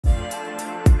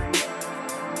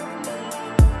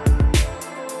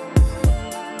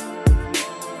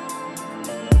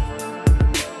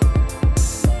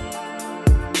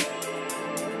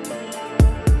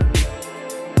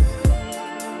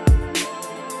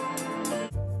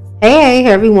Hey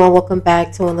everyone, welcome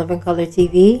back to In Living Color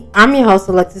TV. I'm your host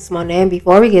Alexis Monet, and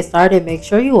before we get started, make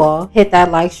sure you all hit that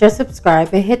like, share,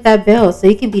 subscribe, and hit that bell so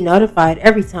you can be notified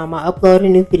every time I upload a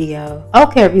new video.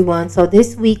 Okay everyone, so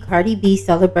this week Cardi B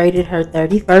celebrated her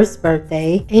 31st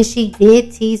birthday, and she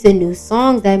did tease a new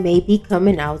song that may be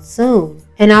coming out soon.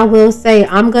 And I will say,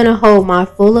 I'm gonna hold my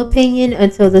full opinion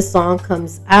until the song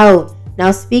comes out.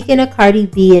 Now, speaking of Cardi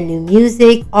B and new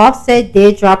music, Offset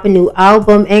did drop a new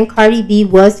album, and Cardi B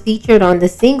was featured on the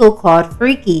single called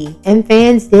Freaky. And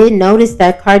fans did notice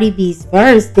that Cardi B's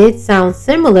verse did sound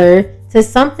similar to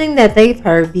something that they've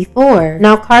heard before.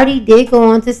 Now, Cardi did go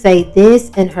on to say this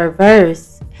in her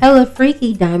verse: "Hella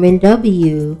freaky, Diamond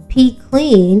W. P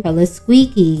clean, hella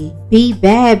squeaky. Be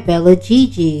bad, Bella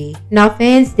Gigi." Now,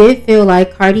 fans did feel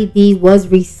like Cardi B was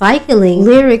recycling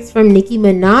lyrics from Nicki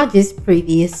Minaj's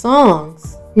previous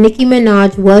songs. Nicki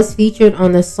Minaj was featured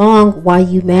on the song Why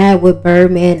You Mad with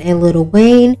Birdman and Lil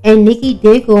Wayne, and Nicki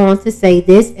did go on to say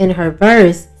this in her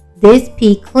verse: "This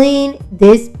P clean,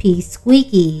 this P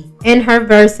squeaky." In her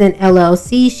verse in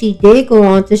LLC, she did go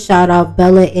on to shout out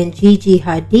Bella and Gigi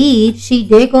Hadid. She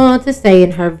did go on to say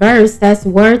in her verse, "That's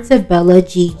word to Bella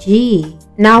Gigi."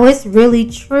 Now, it's really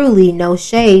truly no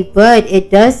shade, but it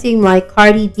does seem like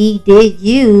Cardi B did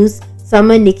use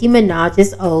some of Nicki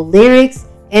Minaj's old lyrics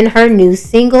in her new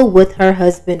single with her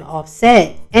husband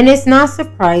Offset. And it's not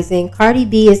surprising, Cardi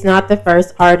B is not the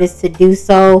first artist to do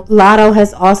so. Lotto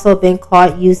has also been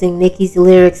caught using Nicki's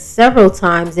lyrics several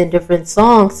times in different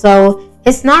songs, so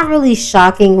it's not really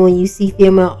shocking when you see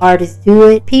female artists do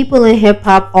it. People in hip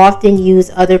hop often use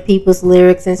other people's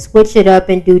lyrics and switch it up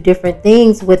and do different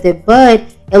things with it, but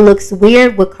it looks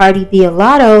weird with Cardi B and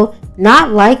Lotto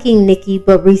not liking Nicki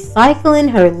but recycling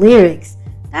her lyrics.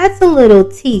 That's a little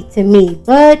tea to me,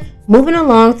 but moving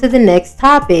along to the next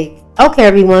topic. Okay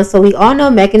everyone, so we all know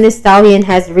Megan Thee Stallion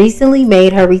has recently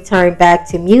made her return back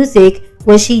to music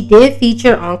when she did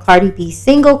feature on Cardi B's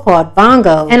single called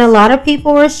Bongo. And a lot of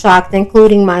people were shocked,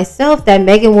 including myself, that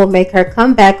Megan will make her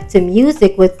comeback to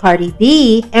music with Cardi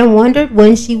B, and wondered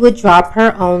when she would drop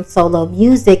her own solo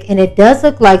music. And it does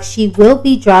look like she will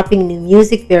be dropping new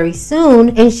music very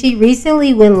soon, and she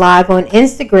recently went live on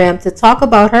Instagram to talk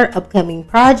about her upcoming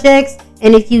projects.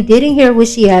 And if you didn't hear what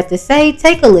she had to say,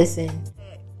 take a listen.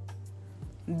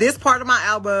 This part of my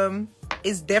album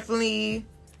is definitely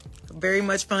very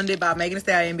much funded by Megan Thee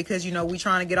Stallion because, you know, we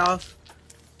trying to get off.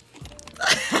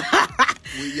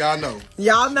 Y'all know.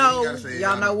 Y'all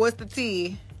know what's the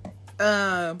tea.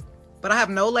 But I have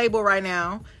no label right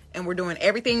now, and we're doing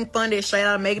everything funded straight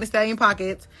out of Megan Thee Stallion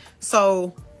pockets.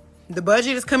 So the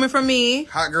budget is coming from me.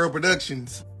 Hot Girl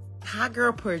Productions. Hot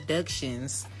Girl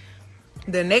Productions.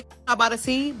 The next I'm about to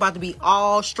see about to be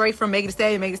all straight from Megan Thee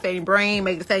Stallion, Megan Thee Stallion brain,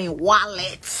 Megan Thee Stallion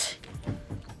wallet.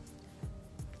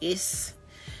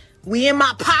 We in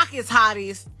my pockets,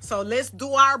 hotties. So let's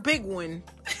do our big one.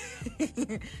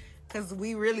 Because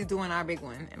we really doing our big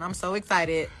one. And I'm so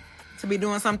excited to be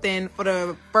doing something for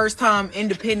the first time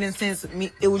independent since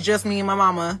it was just me and my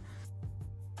mama.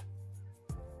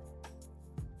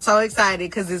 So excited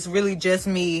because it's really just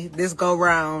me this go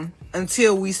round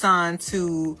until we sign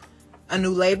to a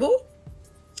new label.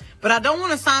 But I don't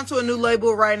want to sign to a new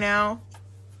label right now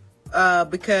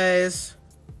because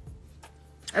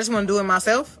I just want to do it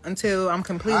myself until I'm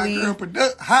completely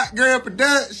Hot Girl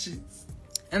Productions.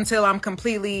 Until I'm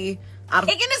completely out of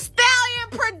Megan Thee Stallion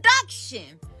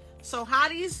production. So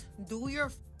hotties, do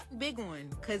your big one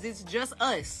because it's just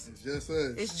us. It's just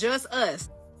us. It's just us.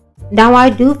 Now, I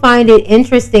do find it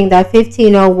interesting that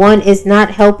 1501 is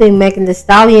not helping Megan Thee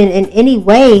Stallion in any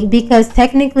way because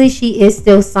technically she is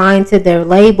still signed to their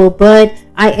label, but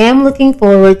I am looking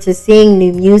forward to seeing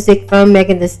new music from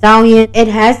Megan Thee Stallion. It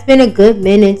has been a good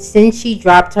minute since she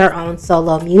dropped her own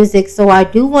solo music, so I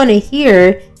do want to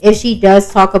hear if she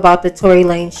does talk about the Tory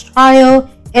Lanez trial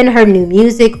and her new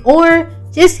music, or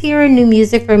just hearing new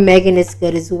music from Megan is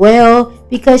good as well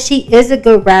because she is a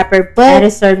good rapper, but at a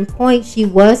certain point she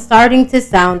was starting to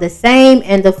sound the same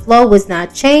and the flow was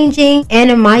not changing,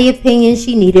 and in my opinion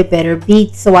she needed better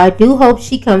beats. So I do hope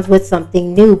she comes with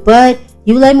something new, but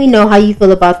you let me know how you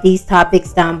feel about these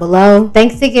topics down below.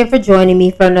 Thanks again for joining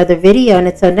me for another video, and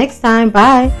until next time,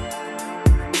 bye.